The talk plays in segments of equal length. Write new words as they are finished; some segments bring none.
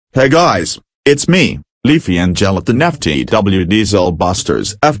Hey guys, it's me, Leafy and Gelatin FTW Diesel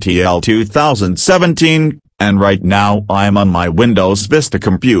Busters FTL 2017, and right now I'm on my Windows Vista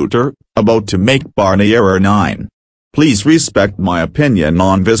computer, about to make Barney Error 9. Please respect my opinion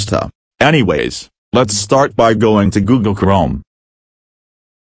on Vista. Anyways, let's start by going to Google Chrome.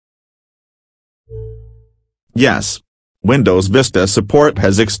 Yes. Windows Vista support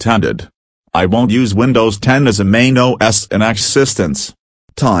has extended. I won't use Windows 10 as a main OS in existence.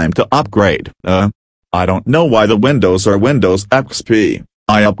 Time to upgrade. I don't know why the Windows are Windows XP.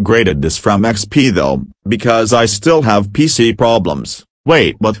 I upgraded this from XP though, because I still have PC problems.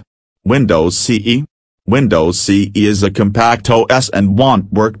 Wait, what? Windows CE? Windows CE is a compact OS and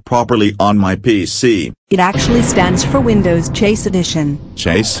won't work properly on my PC. It actually stands for Windows Chase Edition.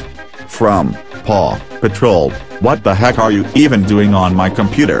 Chase? From Paw Patrol. What the heck are you even doing on my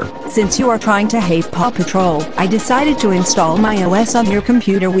computer? Since you are trying to hate Paw Patrol, I decided to install my OS on your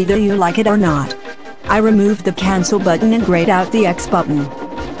computer whether you like it or not. I removed the cancel button and grayed out the X button.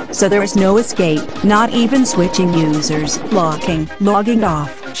 So there is no escape, not even switching users, locking, logging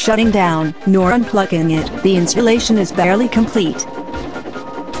off, shutting down, nor unplugging it. The installation is barely complete.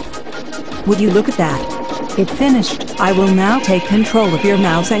 Would you look at that? It finished. I will now take control of your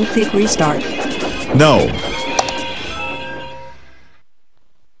mouse and click restart. No.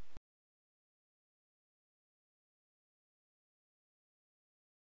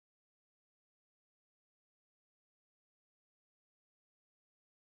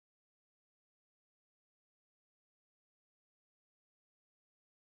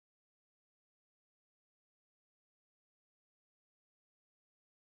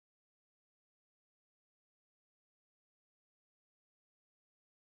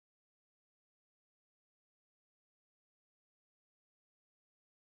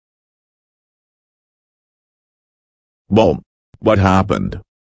 Whoa. What happened?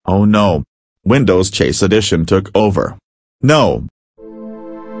 Oh no. Windows Chase Edition took over. No.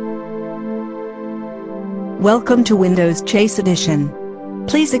 Welcome to Windows Chase Edition.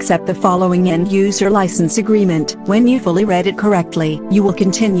 Please accept the following end-user license agreement. When you fully read it correctly, you will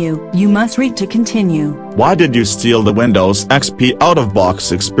continue. You must read to continue. Why did you steal the Windows XP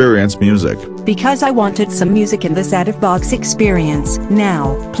out-of-box experience music? Because I wanted some music in this out-of-box experience.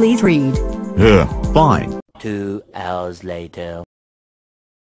 Now, please read. Fine. 2 hours later.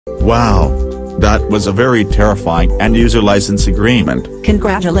 Wow. That was a very terrifying end-user license agreement.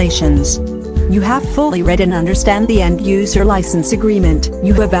 Congratulations. You have fully read and understand the end-user license agreement.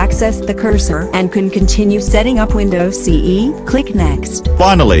 You have accessed the cursor and can continue setting up Windows CE. Click Next.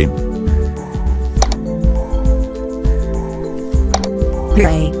 Finally.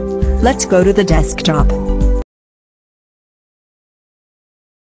 Hooray. Let's go to the desktop.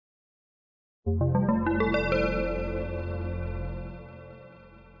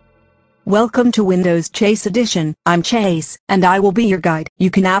 Welcome to Windows Chase Edition. I'm Chase, and I will be your guide.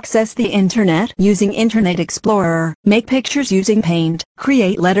 You can access the internet using Internet Explorer, make pictures using Paint,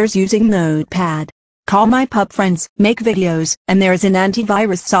 create letters using Notepad, call my pup friends, make videos, and there is an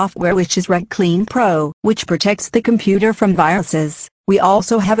antivirus software which is RegClean Pro, which protects the computer from viruses. We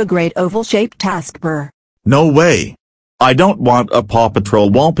also have a great oval-shaped taskbar. No way. I don't want a Paw Patrol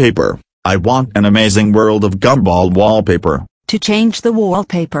wallpaper. I want an Amazing World of Gumball wallpaper. To change the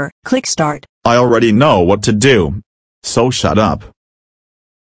wallpaper, click Start. I already know what to do. So shut up.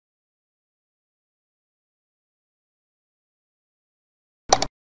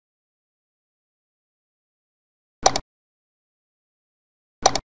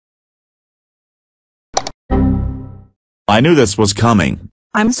 I knew this was coming.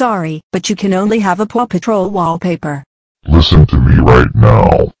 I'm sorry, but you can only have a Paw Patrol wallpaper. Listen to me right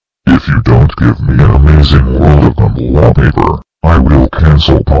now. If you don't give me an Amazing World of Gumball wallpaper, I will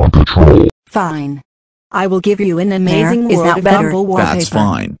cancel Paw Patrol. Fine. I will give you an Amazing World of Gumball wallpaper. That's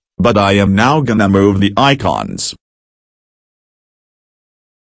fine, but I am now gonna move the icons.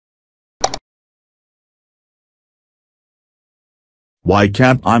 Why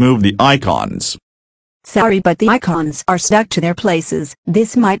can't I move the icons? Sorry, but the icons are stuck to their places.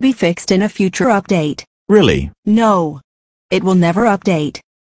 This might be fixed in a future update. Really? No. It will never update.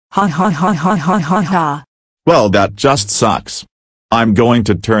 Ha ha ha ha ha ha ha. Well, that just sucks. I'm going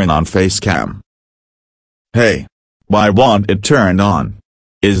to turn on Facecam. Hey. Why won't it turn on?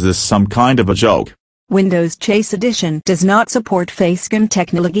 Is this some kind of a joke? Windows Chase Edition does not support Facecam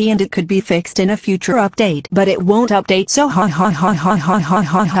technology and it could be fixed in a future update, but it won't update, so ha ha ha ha ha ha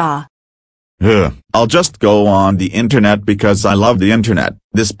ha ha. I'll just go on the internet because I love the internet.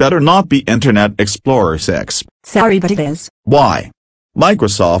 This better not be Internet Explorer 6. Sorry, but it is. Why?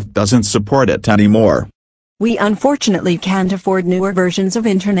 Microsoft doesn't support it anymore. We unfortunately can't afford newer versions of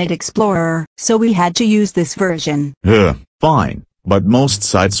Internet Explorer, so we had to use this version. Fine, but most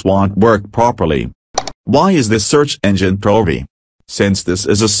sites won't work properly. Why is this search engine Trovi? Since this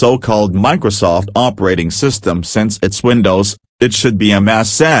is a so-called Microsoft operating system since it's Windows, it should be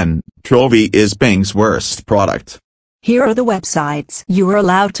MSN. Trovi is Bing's worst product. Here are the websites you are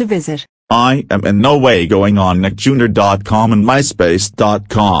allowed to visit. I am in no way going on nickjr.com and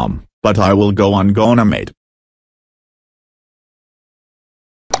myspace.com, but I will go on Gonamate.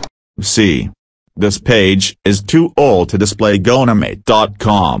 See. This page is too old to display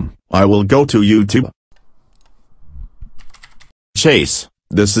gonamate.com. I will go to YouTube. Chase,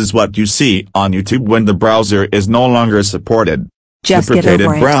 this is what you see on YouTube when the browser is no longer supported. Just get Deprecated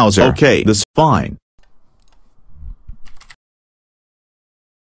over it. browser. Okay, this fine.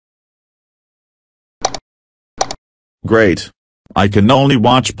 Great. I can only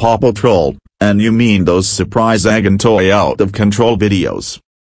watch Paw Patrol, and you mean those surprise egg and toy out of control videos.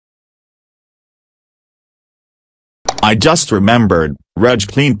 I just remembered, Reg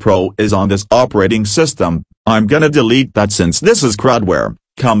Clean Pro is on this operating system. I'm gonna delete that since this is crudware,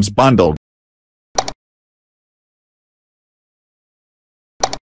 comes bundled.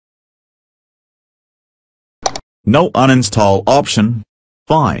 No uninstall option?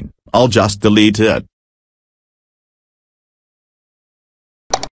 Fine, I'll just delete it.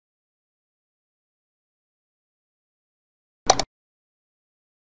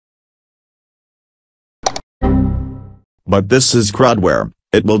 But this is crudware,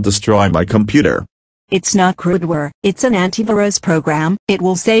 it will destroy my computer. It's not crudware, it's an antivirus program. It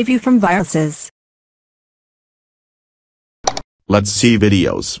will save you from viruses. Let's see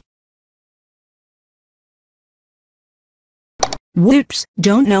videos. Whoops,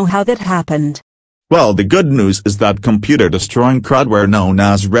 don't know how that happened. Well, the good news is that computer-destroying crudware known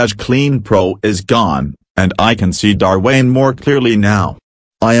as Reg Clean Pro is gone, and I can see Darwin more clearly now.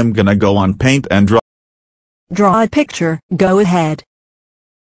 I am gonna go on Paint and draw. Draw a picture, go ahead.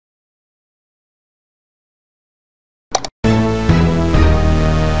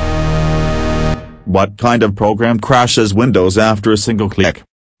 What kind of program crashes Windows after a single click?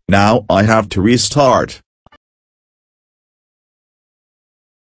 Now I have to restart.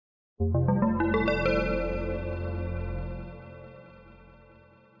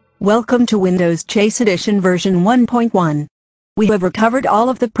 Welcome to Windows Chase Edition version 1.1. We have recovered all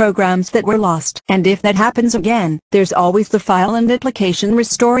of the programs that were lost, and if that happens again, there's always the File and Application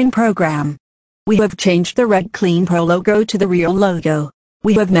Restoring program. We have changed the Reg Clean Pro logo to the real logo.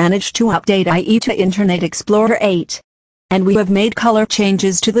 We have managed to update IE to Internet Explorer 8. And we have made color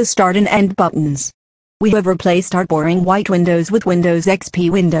changes to the start and end buttons. We have replaced our boring white windows with Windows XP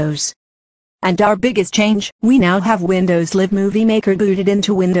windows. And our biggest change, we now have Windows Live Movie Maker booted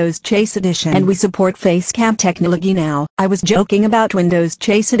into Windows Chase Edition. And we support Facecam technology now. I was joking about Windows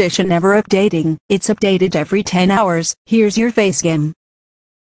Chase Edition never updating. It's updated every 10 hours. Here's your Facecam.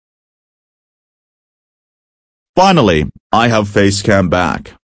 Finally, I have Facecam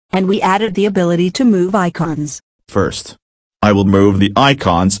back. And we added the ability to move icons. First, I will move the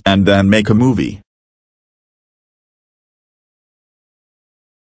icons and then make a movie.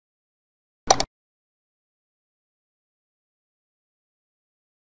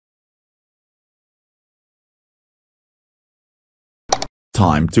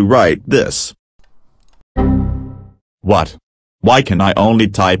 Time to write this. What? Why can I only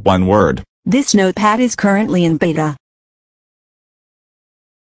type one word? This notepad is currently in beta.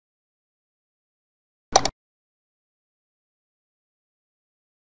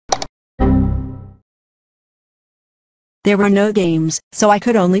 There were no games, so I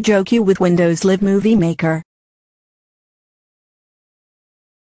could only joke you with Windows Live Movie Maker.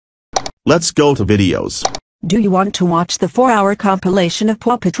 Let's go to videos. Do you want to watch the 4-hour compilation of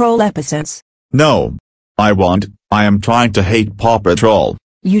Paw Patrol episodes? No. I am trying to hate Paw Patrol.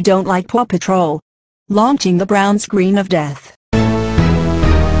 You don't like Paw Patrol? Launching the brown screen of death.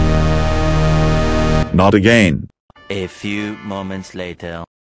 Not again. A few moments later.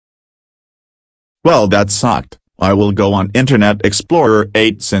 Well, that sucked. I will go on Internet Explorer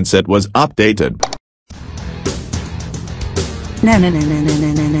 8 since it was updated. Na na na na na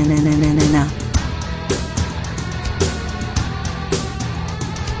na na na na na na na.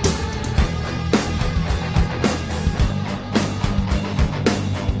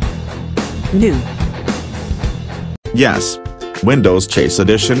 New. Yes. Windows Chase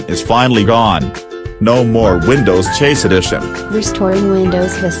Edition is finally gone. No more Windows Chase Edition. Restoring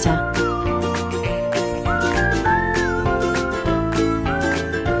Windows Vista.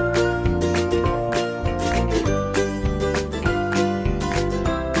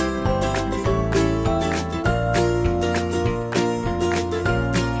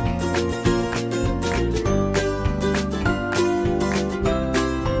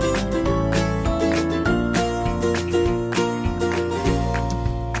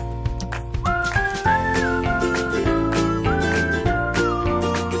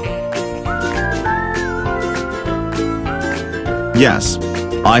 Yes.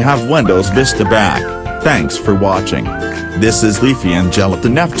 I have Windows Vista back. Thanks for watching. This is Leafy and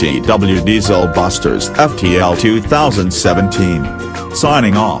Gelatin FTW Diesel Busters FTL 2017.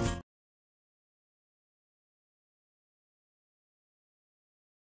 Signing off.